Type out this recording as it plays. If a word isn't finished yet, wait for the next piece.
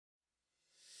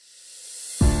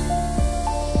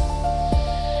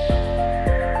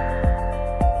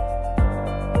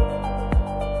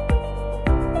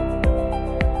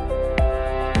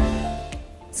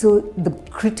So the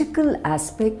critical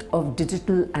aspect of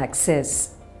digital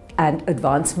access and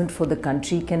advancement for the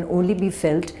country can only be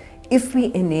felt if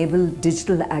we enable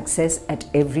digital access at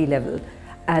every level.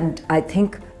 And I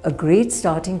think a great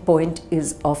starting point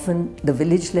is often the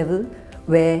village level,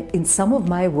 where in some of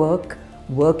my work,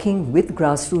 working with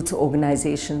grassroots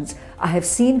organizations, I have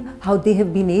seen how they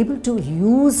have been able to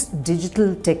use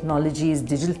digital technologies,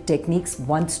 digital techniques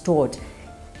once taught.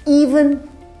 Even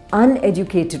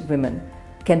uneducated women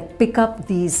can pick up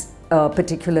these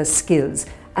particular skills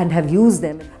and have used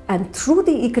them. And through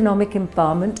the economic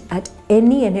empowerment at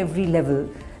any and every level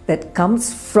that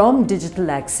comes from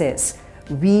digital access,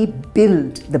 we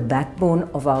build the backbone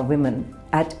of our women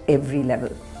at every level.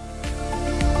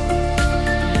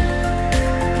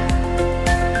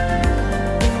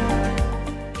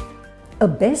 A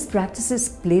best practices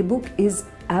playbook is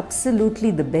absolutely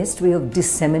the best way of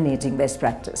disseminating best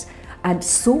practice. And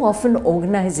so often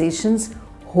organizations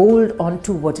hold on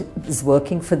to what is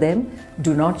working for them,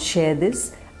 do not share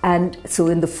this. And so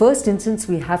in the first instance,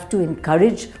 we have to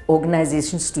encourage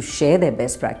organizations to share their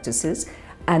best practices,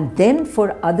 and then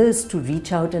for others to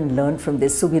reach out and learn from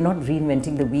this, so we're not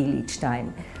reinventing the wheel each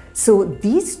time. So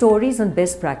these stories on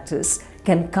best practice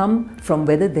can come from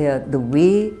whether they are the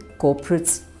way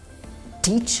corporates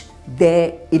teach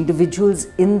their individuals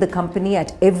in the company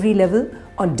at every level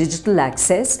on digital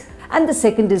access. And the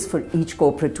second is for each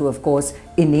corporate to, of course,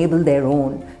 enable their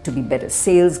own to be better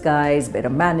sales guys, better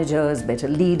managers, better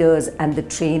leaders, and the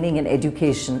training and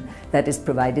education that is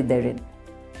provided therein.